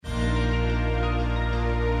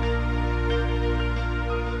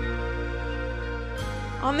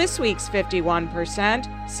On this week's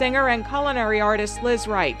 51%, singer and culinary artist Liz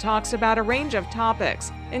Wright talks about a range of topics,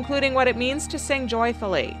 including what it means to sing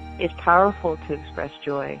joyfully. It's powerful to express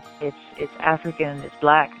joy. It's African, it's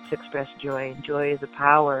Black to express joy. Joy is the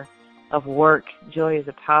power of work. Joy is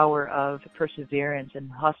the power of perseverance and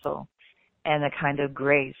hustle and a kind of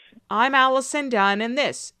grace. I'm Allison Dunn, and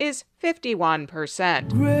this is 51%.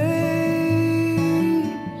 Grace,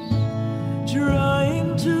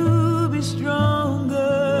 trying to be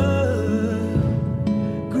stronger.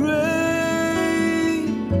 Grace,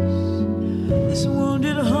 this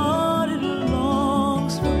wounded heart, it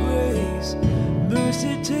longs for grace.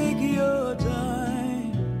 Mercy, take your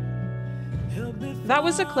time. That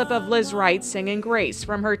was a clip of Liz Wright singing Grace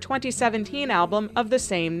from her 2017 album of the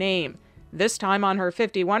same name. This time on her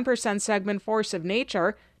 51% segment Force of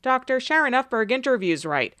Nature, Dr. Sharon Ufberg interviews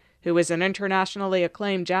Wright, who is an internationally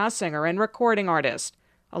acclaimed jazz singer and recording artist.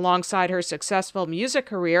 Alongside her successful music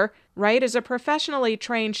career, Wright is a professionally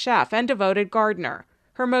trained chef and devoted gardener.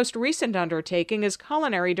 Her most recent undertaking is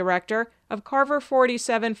culinary director of Carver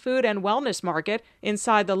 47 Food and Wellness Market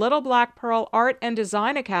inside the Little Black Pearl Art and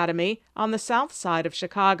Design Academy on the south side of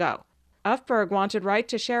Chicago. Ufberg wanted Wright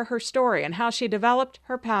to share her story and how she developed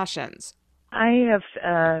her passions. I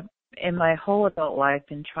have, in my whole adult life,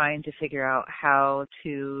 been trying to figure out how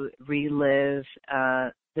to relive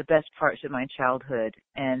the best parts of my childhood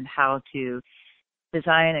and how to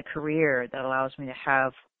design a career that allows me to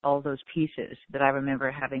have all those pieces that I remember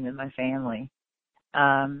having with my family.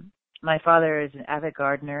 My father is an avid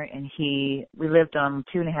gardener, and we lived on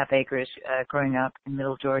 2.5 acres growing up in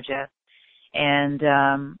Middle Georgia, and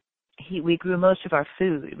we grew most of our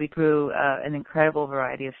food. We grew an incredible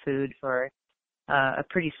variety of food for a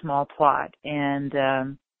pretty small plot. And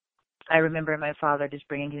I remember my father just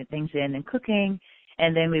bringing things in and cooking,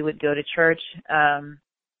 and then we would go to church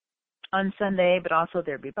on Sunday, but also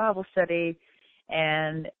there'd be Bible study.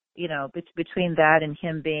 And, you know, between that and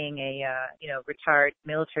him being a, retired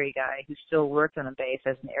military guy who still worked on a base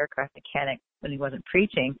as an aircraft mechanic when he wasn't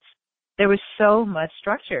preaching, there was so much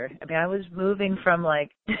structure. I mean, I was moving from,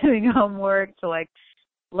 like, doing homework to, like,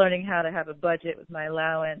 learning how to have a budget with my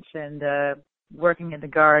allowance and working in the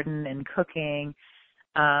garden and cooking.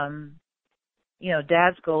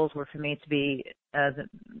 Dad's goals were for me to be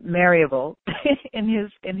marriable in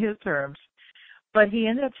his terms, but he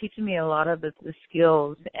ended up teaching me a lot of the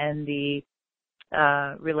skills and the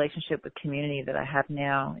relationship with community that I have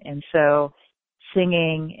now. And so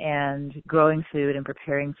singing and growing food and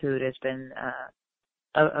preparing food has been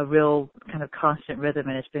a real kind of constant rhythm,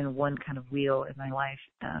 and it's been one kind of wheel in my life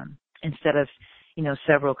instead of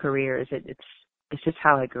several careers. It's just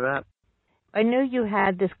how I grew up. I know you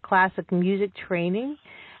had this classic music training,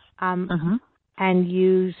 and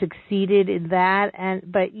you succeeded in that.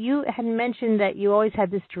 But you had mentioned that you always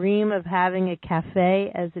had this dream of having a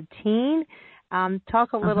cafe as a teen.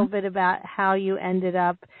 Talk a little bit about how you ended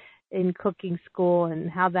up in cooking school and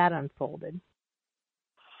how that unfolded.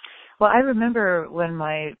 Well, I remember when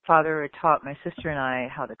my father taught my sister and I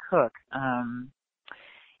how to cook.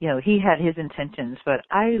 He had his intentions, but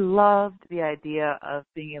I loved the idea of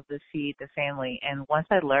being able to feed the family. And once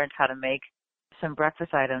I learned how to make some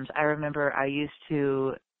breakfast items, I remember I used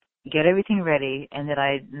to get everything ready, and then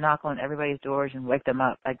I'd knock on everybody's doors and wake them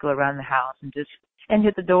up. I'd go around the house and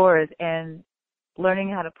hit the doors. And learning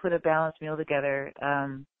how to put a balanced meal together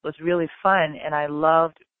was really fun. And I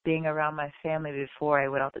loved being around my family before I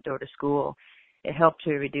went out the door to school. It helped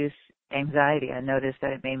to reduce anxiety. I noticed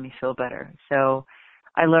that it made me feel better. So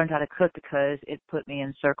I learned how to cook because it put me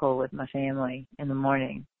in circle with my family in the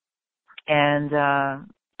morning. And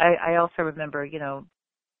I also remember,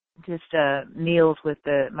 just meals with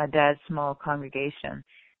my dad's small congregation.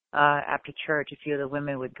 After church, a few of the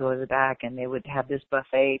women would go to the back and they would have this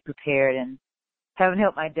buffet prepared, and heaven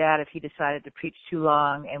help my dad if he decided to preach too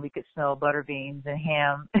long and we could smell butter beans and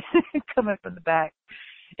ham coming from the back.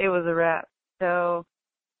 It was a wrap. So,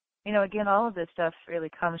 again, all of this stuff really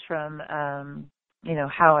comes from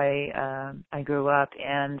how I grew up,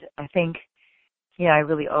 and I think, I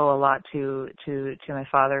really owe a lot to my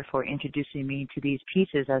father for introducing me to these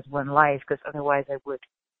pieces as one life, because otherwise I would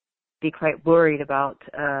be quite worried about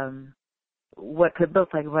what could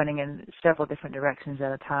look like running in several different directions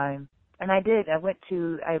at a time. And I did. I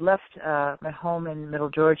left my home in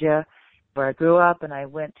Middle Georgia where I grew up, and I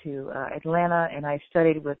went to Atlanta, and I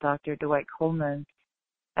studied with Dr. Dwight Coleman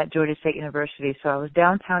at Georgia State University. So I was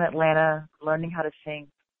downtown Atlanta learning how to sing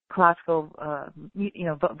classical,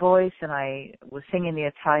 voice, and I was singing the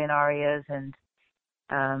Italian arias and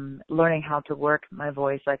learning how to work my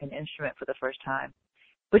voice like an instrument for the first time,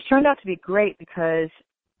 which turned out to be great because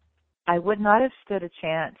I would not have stood a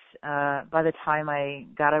chance by the time I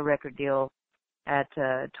got a record deal at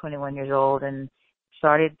 21 years old and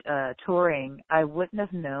started touring. I wouldn't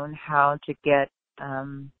have known how to get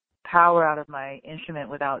power out of my instrument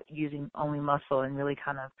without using only muscle and really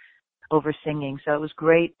kind of over singing. So it was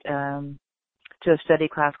great to have studied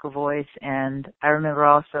classical voice. And I remember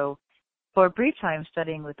also for a brief time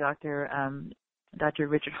studying with Dr.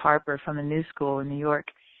 Richard Harper from the New School in New York.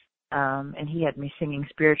 And he had me singing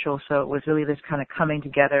spiritual. So it was really this kind of coming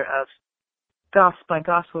together of my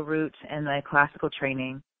gospel roots and my classical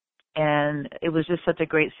training. And it was just such a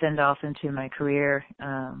great send-off into my career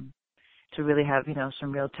to really have,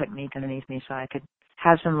 some real technique underneath me so I could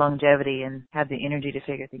have some longevity and have the energy to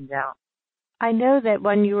figure things out. I know that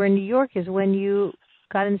when you were in New York is when you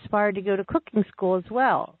got inspired to go to cooking school as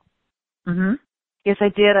well. Mm-hmm. Yes, I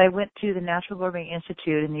did. I went to the Natural Gourmet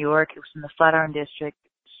Institute in New York. It was in the Flatiron District,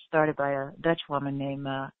 started by a Dutch woman named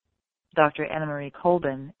Dr. Anna Marie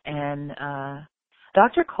Kolben. And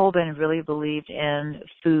Dr. Kolben really believed in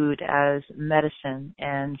food as medicine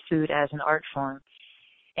and food as an art form.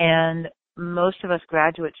 And most of us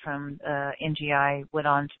graduates from NGI went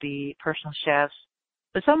on to be personal chefs.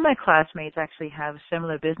 But some of my classmates actually have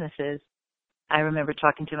similar businesses. I remember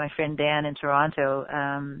talking to my friend Dan in Toronto,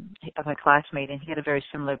 my classmate, and he had a very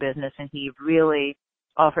similar business, and he really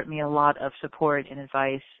offered me a lot of support and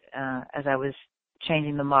advice as I was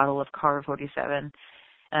changing the model of Carver 47.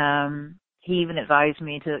 He even advised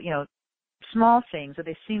me to, small things, that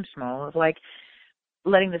they seem small, like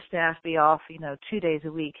letting the staff be off, 2 days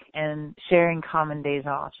a week and sharing common days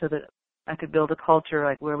off so that I could build a culture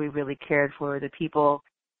like where we really cared for the people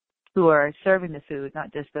who are serving the food,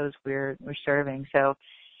 not just those we're serving. So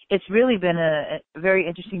it's really been a very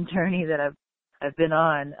interesting journey that I've been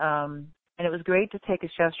on. And it was great to take a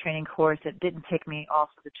chef's training course that didn't take me off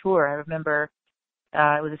of the tour. I remember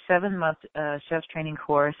it was a 7-month chef's training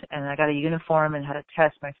course, and I got a uniform and had a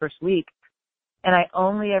test my first week. And I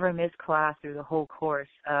only ever missed class through the whole course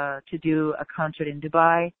to do a concert in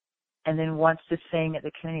Dubai, and then once to sing at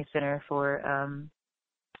the Kennedy Center for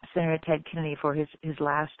Senator Ted Kennedy for his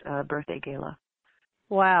last birthday gala.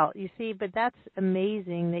 Wow. You see, but that's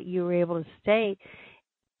amazing that you were able to stay,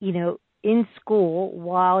 in school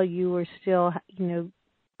while you were still,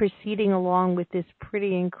 proceeding along with this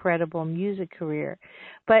pretty incredible music career.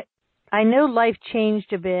 But I know life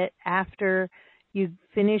changed a bit after you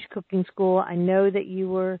finished cooking school. I know that you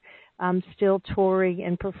were still touring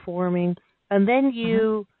and performing. And then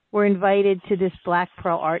you were invited to this Black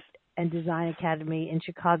Pearl Art and Design Academy in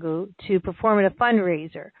Chicago to perform at a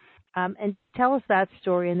fundraiser. And tell us that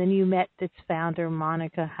story. And then you met its founder,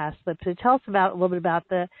 Monica Haslip. So tell us a little bit about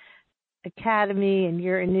the Academy and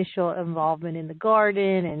your initial involvement in the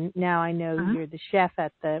garden. And now I know you're the chef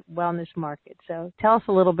at the Wellness Market. So tell us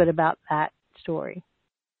a little bit about that story.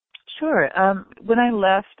 Sure. When I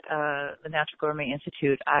left the Natural Gourmet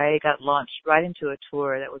Institute, I got launched right into a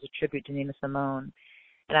tour that was a tribute to Nina Simone.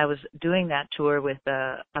 And I was doing that tour with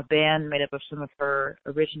a band made up of some of her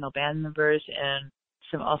original band members and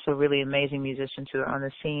some also really amazing musicians who were on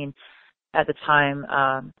the scene at the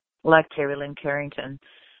time, like Terry Lynn Carrington.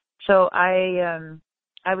 So I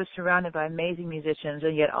was surrounded by amazing musicians,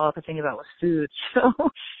 and yet all I could think about was food. So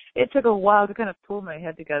it took a while to kind of pull my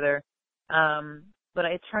head together. But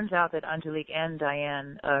it turns out that Angelique and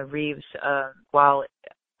Diane Reeves, while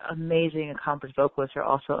amazing accomplished vocalists, are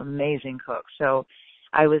also amazing cooks. So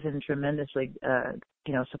I was in tremendously,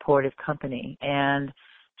 supportive company. And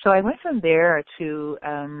so I went from there to,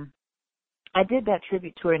 I did that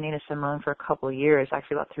tribute tour in Nina Simone for a couple of years,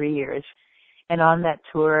 actually about 3 years. And on that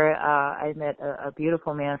tour, I met a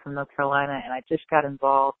beautiful man from North Carolina, and I just got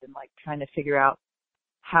involved in trying to figure out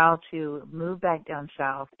how to move back down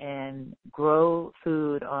south and grow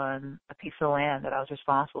food on a piece of land that I was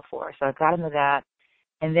responsible for. So I got into that,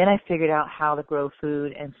 and then I figured out how to grow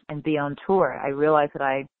food and be on tour. I realized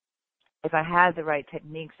that if I had the right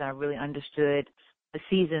techniques and I really understood the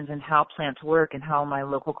seasons and how plants work and how my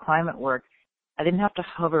local climate worked, I didn't have to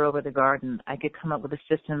hover over the garden. I could come up with a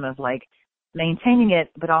system of maintaining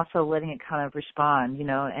it, but also letting it kind of respond,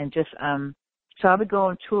 and just, so I would go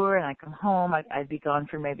on tour and I'd come home. I'd be gone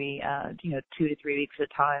for maybe, 2 to 3 weeks at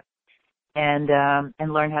a time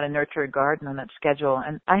and learn how to nurture a garden on that schedule.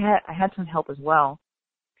 And I had some help as well.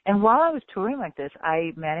 And while I was touring like this,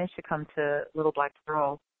 I managed to come to Little Black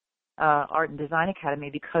Pearl Art and Design Academy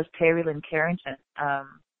because Terry Lynn Carrington, a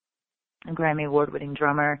Grammy Award-winning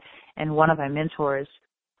drummer and one of my mentors,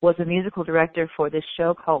 was a musical director for this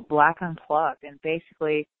show called Black Unplugged. And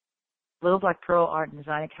basically, Little Black Pearl Art and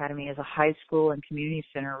Design Academy is a high school and community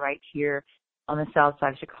center right here on the south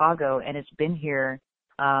side of Chicago, and it's been here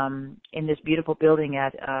in this beautiful building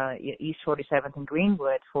at East 47th and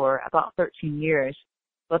Greenwood for about 13 years.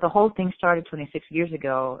 But the whole thing started 26 years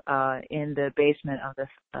ago in the basement of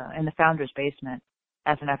in the founder's basement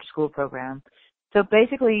as an after-school program. So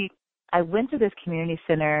basically, I went to this community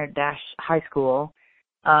center - high school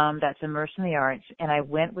that's immersed in the arts, and I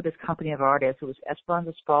went with this company of artists. It was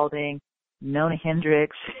Esperanza Spalding, Nona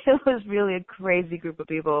Hendrix. It was really a crazy group of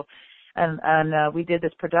people, and we did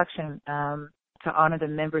this production to honor the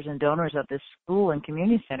members and donors of this school and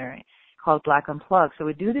community center called Black Unplugged. So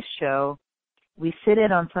we do this show. We sit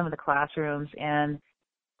in on some of the classrooms, and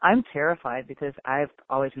I'm terrified because I've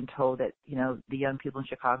always been told that, the young people in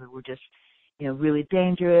Chicago were just, really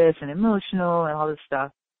dangerous and emotional and all this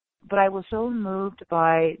stuff. But I was so moved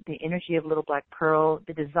by the energy of Little Black Pearl,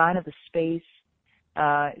 the design of the space.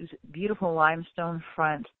 It was a beautiful limestone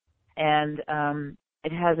front, and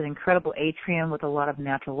it has an incredible atrium with a lot of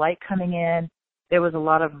natural light coming in. There was a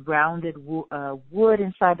lot of rounded wood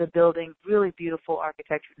inside the building, really beautiful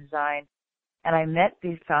architecture design. And I met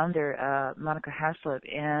the founder, Monica Haslip,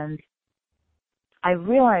 and I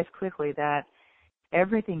realized quickly that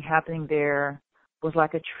everything happening there was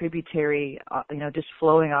like a tributary, just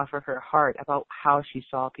flowing off of her heart about how she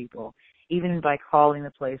saw people, even by calling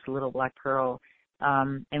the place Little Black Pearl.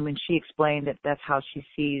 And when she explained that that's how she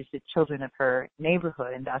sees the children of her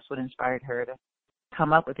neighborhood, and that's what inspired her to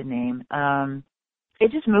come up with the name,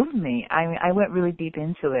 it just moved me. I went really deep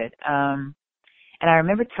into it. And I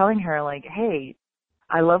remember telling her, like, hey,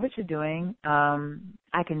 I love what you're doing.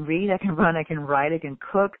 I can read, I can run, I can write, I can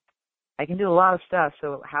cook. I can do a lot of stuff,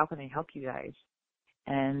 so how can I help you guys?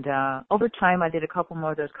 And over time, I did a couple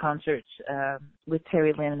more of those concerts with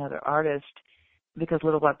Terry Lynn, another artist, because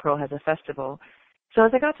Little Black Pearl has a festival. So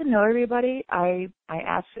as I got to know everybody, I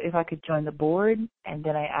asked if I could join the board, and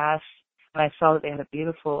then I asked, when I saw that they had a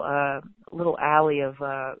beautiful little alley of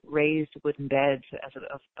raised wooden beds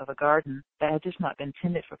of a garden that had just not been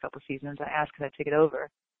tended for a couple of seasons, I asked could I take it over.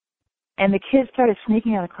 And the kids started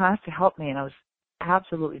sneaking out of class to help me, and I was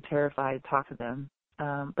absolutely terrified to talk to them.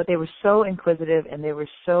 But they were so inquisitive, and they were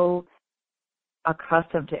so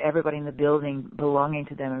accustomed to everybody in the building belonging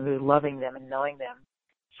to them and really loving them and knowing them.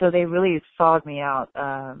 So they really thawed me out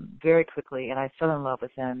very quickly, and I fell in love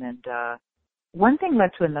with them. And one thing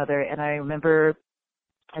led to another, and I remember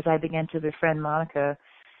as I began to befriend Monica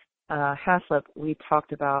Haslip, we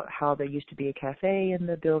talked about how there used to be a cafe in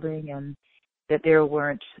the building, and that there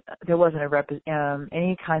wasn't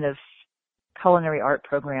any kind of culinary art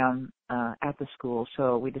program at the school.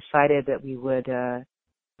 So we decided that we would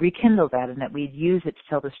rekindle that, and that we'd use it to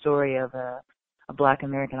tell the story of a Black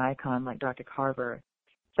American icon like Dr. Carver.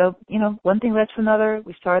 So, one thing led to another.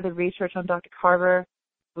 We started the research on Dr. Carver.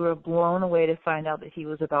 We were blown away to find out that he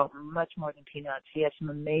was about much more than peanuts. He had some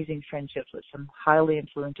amazing friendships with some highly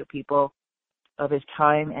influential people of his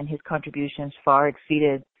time, and his contributions far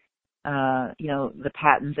exceeded, the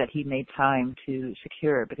patents that he made time to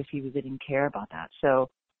secure, because he didn't care about that. So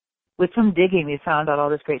with some digging, we found out all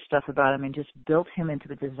this great stuff about him and just built him into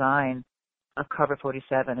the design of Carver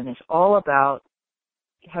 47. And it's all about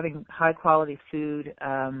having high-quality food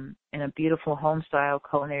and a beautiful home-style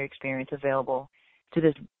culinary experience available to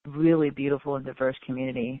this really beautiful and diverse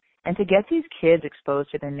community. And to get these kids exposed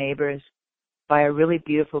to their neighbors by a really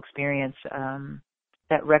beautiful experience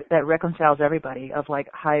that reconciles everybody, of like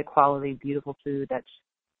high-quality, beautiful food that's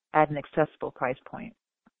at an accessible price point.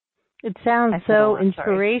 It sounds so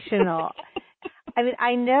inspirational. I mean,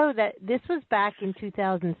 I know that this was back in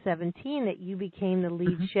 2017 that you became the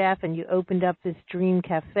lead chef, and you opened up this dream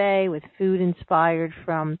cafe with food inspired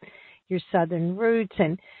from your Southern roots,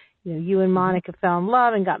 and you and Monica fell in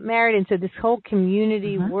love and got married, and so this whole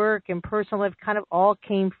community work and personal life kind of all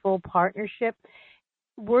came full partnership.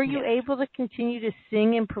 Were you able to continue to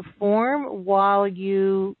sing and perform while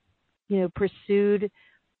you pursued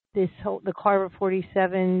the Carver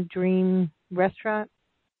 47 Dream Restaurant?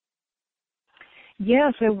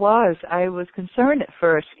 Yes, it was. I was concerned at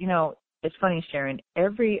first. It's funny, Sharon.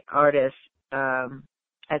 Every artist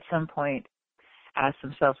at some point asks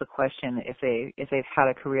themselves a question if they've had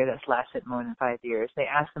a career that's lasted more than 5 years. They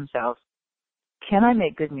ask themselves, can I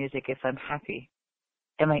make good music if I'm happy?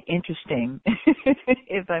 Am I interesting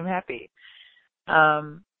if I'm happy?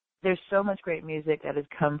 There's so much great music that has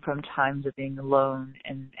come from times of being alone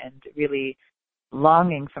and really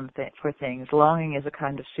longing for things. Longing is a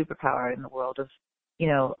kind of superpower in the world of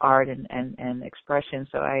art and expression.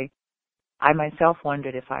 So I myself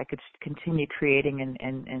wondered if I could continue creating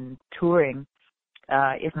and touring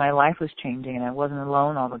if my life was changing and I wasn't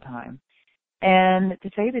alone all the time. And to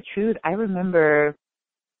tell you the truth, I remember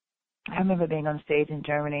being on stage in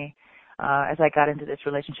Germany as I got into this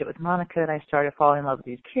relationship with Monica and I started falling in love with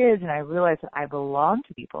these kids and I realized that I belonged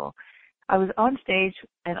to people, I was on stage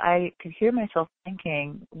and I could hear myself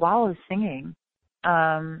thinking while I was singing,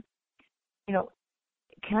 you know,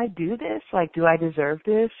 can I do this? Like, do I deserve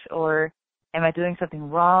this? Or am I doing something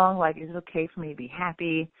wrong? Like, is it okay for me to be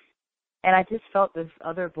happy? And I just felt this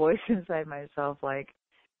other voice inside myself like,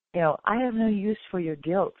 you know, I have no use for your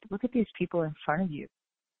guilt. Look at these people in front of you.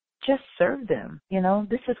 Just serve them. You know,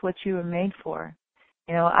 this is what you were made for.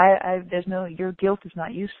 You know, your guilt is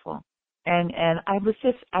not useful. And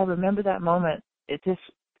I remember that moment.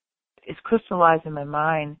 It's crystallized in my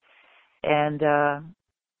mind. And,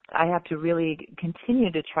 I have to really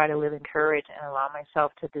continue to try to live in courage and allow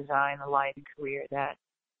myself to design a life and career that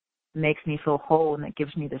makes me feel whole and that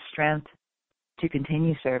gives me the strength to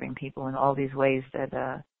continue serving people in all these ways that,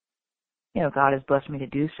 you know, God has blessed me to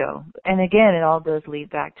do so. And again, it all does lead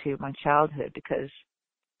back to my childhood because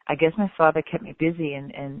I guess my father kept me busy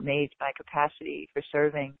and made my capacity for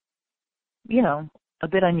serving, you know, a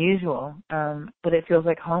bit unusual. But it feels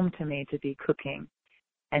like home to me to be cooking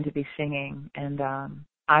and to be singing. And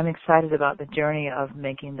I'm excited about the journey of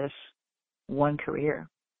making this one career.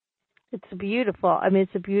 It's beautiful. I mean,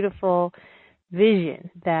 it's a beautiful vision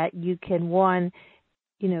that you can, one,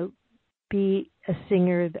 you know, be a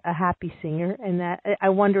singer, a happy singer, and that I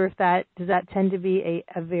wonder if does that tend to be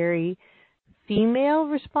a very female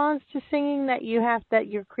response to singing, that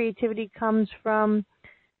your creativity comes from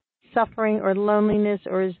suffering or loneliness,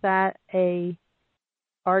 or is that a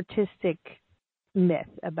artistic myth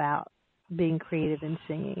about being creative and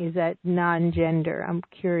singing? Is that non-gender? I'm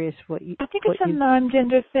curious what you... I think it's a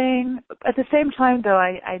non-gender thing. At the same time, though,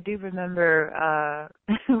 I do remember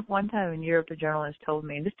one time in Europe, a journalist told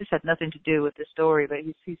me, and this just had nothing to do with the story, but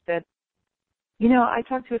he said, you know, I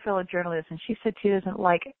talked to a fellow journalist, and she said she doesn't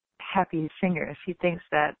like happy singers. She thinks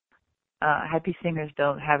that happy singers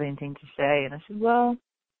don't have anything to say. And I said, well,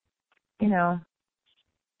 you know,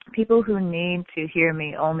 people who need to hear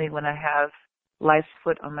me only when I have life's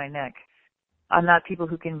foot on my neck are not people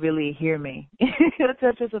who can really hear me.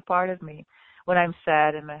 That's just a part of me. When I'm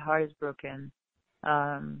sad and my heart is broken,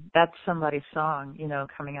 that's somebody's song, you know,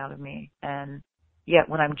 coming out of me. And yet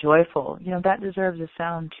when I'm joyful, you know, that deserves a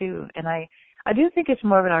sound too. And I do think it's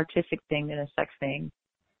more of an artistic thing than a sex thing.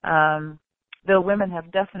 Though women have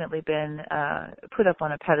definitely been put up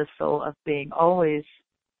on a pedestal of being always,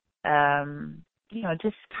 you know,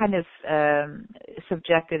 just kind of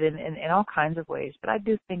subjected in all kinds of ways. But I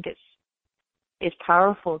do think it's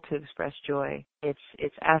powerful to express joy.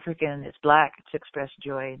 It's African, it's Black to express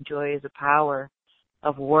joy. And joy is a power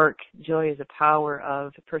of work. Joy is a power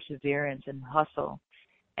of perseverance and hustle,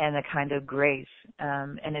 and a kind of grace.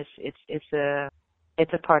 And it's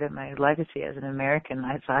a part of my legacy as an American.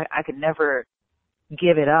 I could never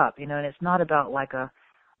give it up, you know. And it's not about like a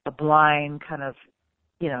blind kind of,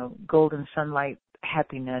 you know, golden sunlight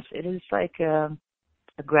happiness. It is like a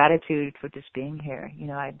gratitude for just being here. You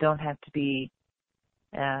know, I don't have to be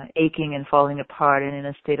aching and falling apart and in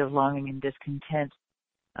a state of longing and discontent.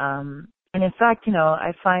 And in fact, you know,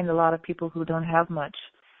 I find a lot of people who don't have much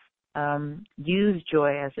use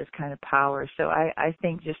joy as this kind of power. So I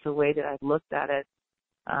think just the way that I've looked at it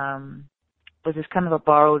was this kind of a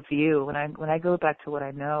borrowed view. When I go back to what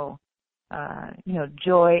I know, you know,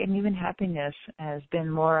 joy and even happiness has been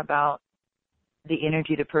more about the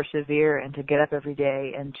energy to persevere and to get up every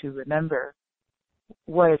day and to remember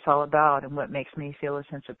what it's all about and what makes me feel a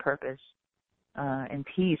sense of purpose and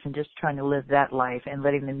peace, and just trying to live that life and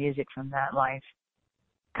letting the music from that life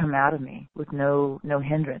come out of me with no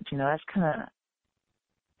hindrance. You know, that's kind of,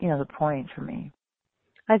 you know, the point for me.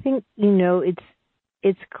 I think, you know,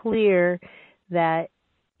 it's clear that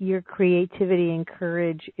your creativity and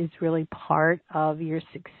courage is really part of your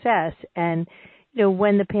success. And, you know,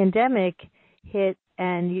 when the pandemic hit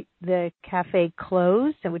and the cafe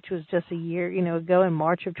closed, which was just a year, you know, ago in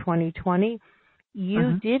March of 2020,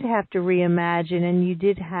 you did have to reimagine, and you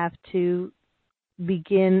did have to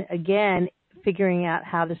begin again figuring out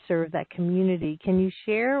how to serve that community. Can you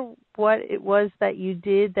share what it was that you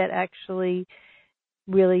did that actually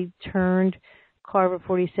really turned Carver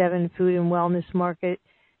 47 Food and Wellness Market,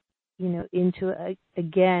 you know, into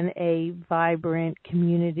a vibrant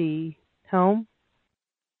community home?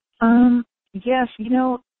 Yes, you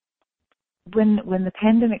know, when the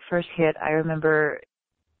pandemic first hit, I remember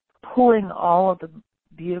pulling all of the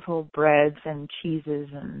beautiful breads and cheeses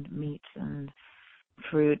and meats and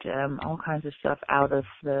fruit, all kinds of stuff out of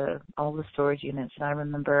all the storage units. And I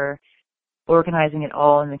remember organizing it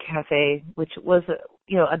all in the cafe, which was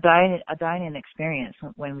a dine-in experience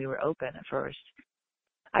when we were open at first.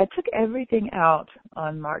 I took everything out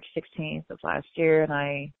on March 16th of last year, and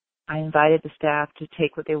I invited the staff to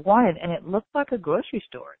take what they wanted, and it looked like a grocery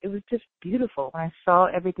store. It was just beautiful. When I saw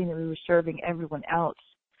everything that we were serving everyone else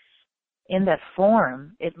in that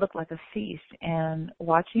form, it looked like a feast. And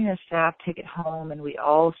watching the staff take it home, and we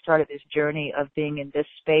all started this journey of being in this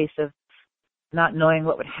space of not knowing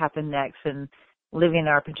what would happen next and living in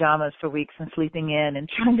our pajamas for weeks and sleeping in and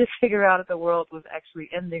trying to figure out if the world was actually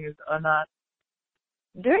ending or not.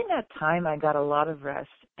 During that time, I got a lot of rest,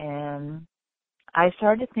 and I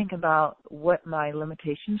started to think about what my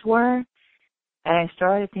limitations were, and I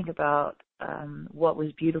started to think about what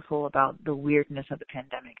was beautiful about the weirdness of the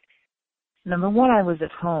pandemic. Number one, I was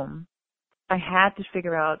at home. I had to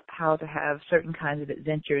figure out how to have certain kinds of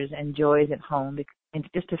adventures and joys at home and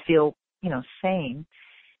just to feel, sane.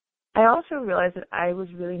 I also realized that I was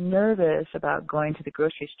really nervous about going to the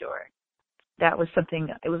grocery store. That was something,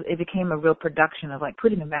 it became a real production of like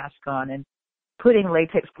putting a mask on and putting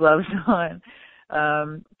latex gloves on,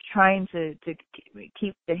 trying to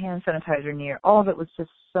keep the hand sanitizer near. All of it was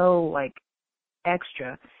just so like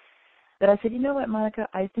extra that I said, you know what, Monica,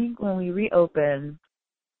 I think when we reopen,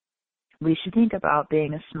 we should think about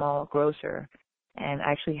being a small grocer and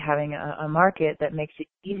actually having a market that makes it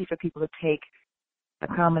easy for people to take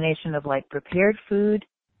a combination of like prepared food,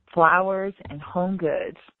 flowers, and home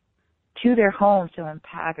goods to their homes to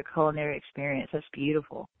unpack a culinary experience that's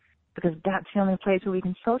beautiful, because that's the only place where we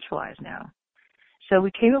can socialize now. So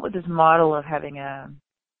we came up with this model of having a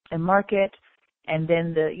market, and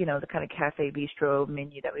then the kind of cafe bistro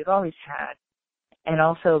menu that we've always had. And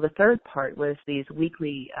also the third part was these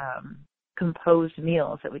weekly composed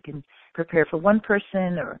meals that we can prepare for one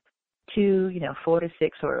person or two, 4 to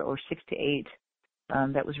 6 or 6 to 8.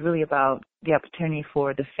 That was really about the opportunity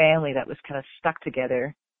for the family that was kind of stuck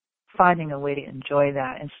together, finding a way to enjoy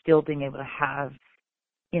that and still being able to have,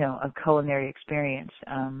 a culinary experience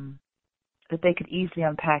that they could easily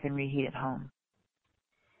unpack and reheat at home.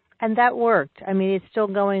 And that worked. I mean, it's still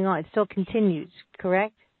going on. It still continues,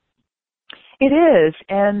 correct? It is.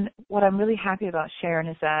 And what I'm really happy about, Sharon,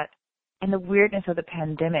 is that in the weirdness of the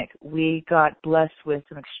pandemic, we got blessed with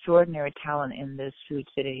some extraordinary talent in this food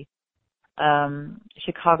city.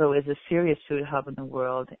 Chicago is a serious food hub in the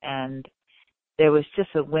world, and there was just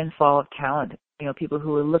a windfall of talent, people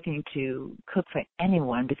who were looking to cook for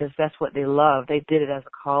anyone because that's what they love. They did it as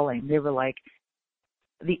a calling. They were like,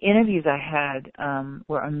 the interviews I had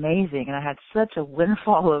were amazing, and I had such a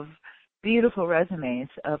windfall of beautiful resumes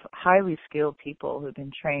of highly skilled people who've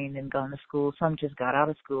been trained and gone to school. Some just got out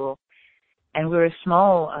of school, and we're a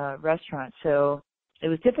small restaurant, so it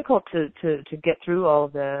was difficult to get through all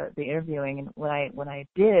of the interviewing. And when I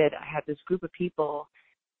did, I had this group of people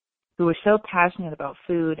who were so passionate about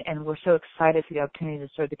food and were so excited for the opportunity to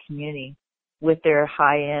serve the community with their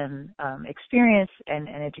high-end experience and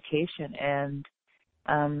education. And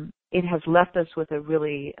it has left us with a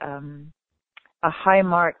really a high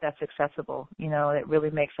mark that's accessible, that really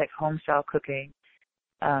makes like home-style cooking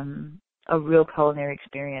a real culinary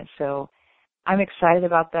experience. So I'm excited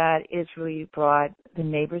about that. It's really brought the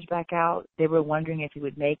neighbors back out. They were wondering if we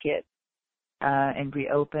would make it and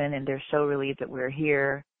reopen, and they're so relieved that we're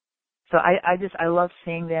here. So I love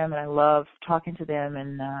seeing them, and I love talking to them,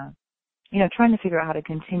 and trying to figure out how to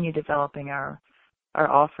continue developing our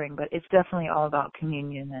offering. But it's definitely all about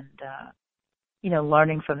communion and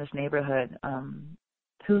learning from this neighborhood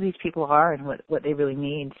who these people are and what they really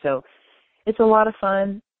need. So it's a lot of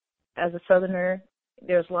fun. As a Southerner,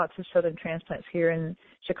 there's lots of Southern transplants here in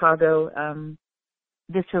Chicago.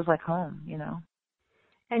 This feels like home,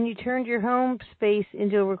 And you turned your home space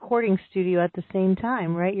into a recording studio at the same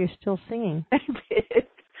time, right? You're still singing.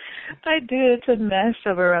 I did. It's a mess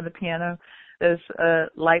over around the piano. There's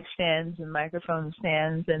light stands and microphone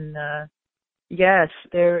stands, and yes,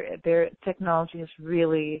 their technology has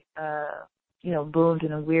really boomed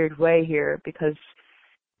in a weird way here, because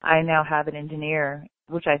I now have an engineer,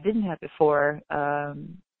 which I didn't have before,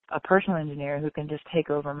 a personal engineer who can just take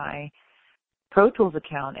over my Pro Tools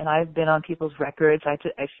account. And I've been on people's records. I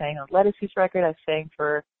sang on Lettuce's record. I sang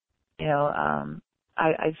for,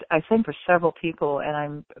 I sang for several people, and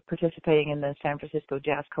I'm participating in the San Francisco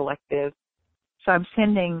Jazz Collective. So I'm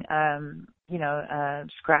sending,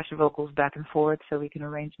 scratch vocals back and forth so we can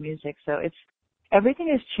arrange music. So everything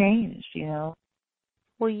has changed,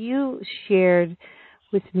 Well, you shared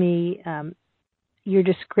with me your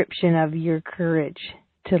description of your courage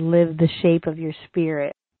to live the shape of your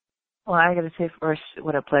spirit. Well, I got to say first,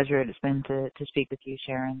 what a pleasure it's been to speak with you,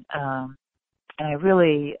 Sharon. And I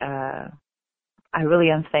really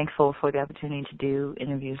am thankful for the opportunity to do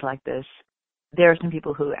interviews like this. there are some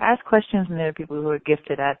people who ask questions, and there are people who are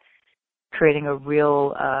gifted at creating a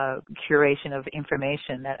real curation of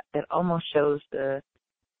information that almost shows the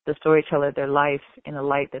storyteller their life in a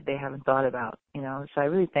light that they haven't thought about, you know. So I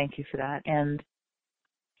really thank you for that. And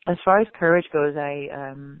as far as courage goes,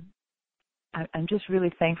 I'm just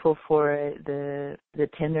really thankful for the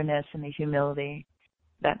tenderness and the humility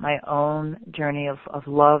that my own journey of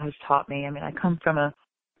love has taught me. I mean, I come from a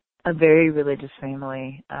very religious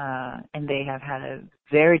family, and they have had a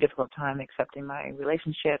very difficult time accepting my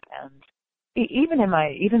relationship, and even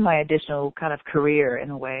my additional kind of career in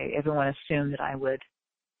a way. Everyone assumed that I would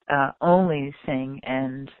only sing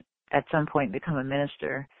and at some point become a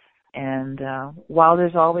minister. And while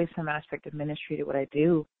there's always some aspect of ministry to what I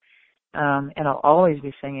do, and I'll always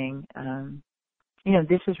be singing, you know,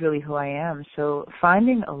 this is really who I am. So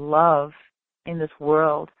finding a love in this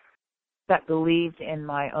world that believed in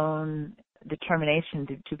my own determination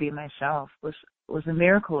to be myself was a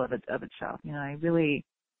miracle of itself. You know, I'm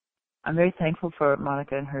very thankful for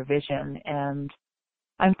Monica and her vision, and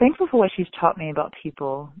I'm thankful for what she's taught me about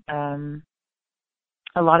people.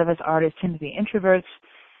 A lot of us artists tend to be introverts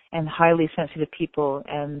and highly sensitive people,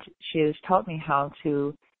 and she has taught me how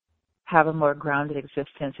to have a more grounded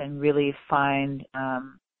existence and really find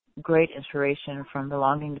great inspiration from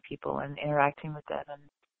belonging to people and interacting with them and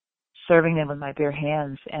serving them with my bare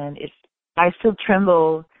hands. And I still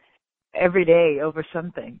tremble every day over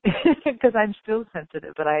something because I'm still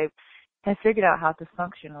sensitive, but I have figured out how to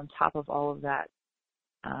function on top of all of that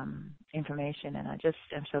information, and I just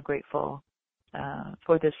am so grateful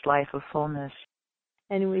for this life of fullness.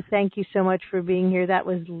 And we thank you so much for being here. That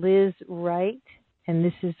was Liz Wright, and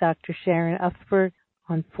this is Dr. Sharon Ufberg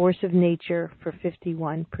on Force of Nature for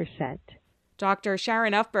 51%. Dr.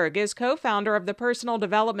 Sharon Ufberg is co-founder of the personal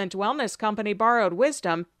development wellness company Borrowed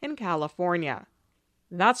Wisdom in California.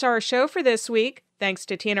 That's our show for this week. Thanks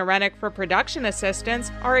to Tina Rennick for production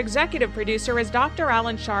assistance. Our executive producer is Dr.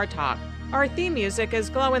 Alan Chartok. Our theme music is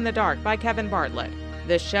Glow in the Dark by Kevin Bartlett.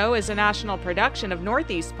 This show is a national production of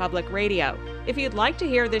Northeast Public Radio. If you'd like to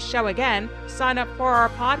hear this show again, sign up for our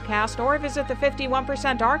podcast or visit the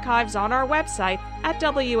 51% archives on our website at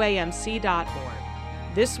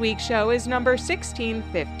WAMC.org. This week's show is number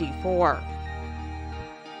 1654.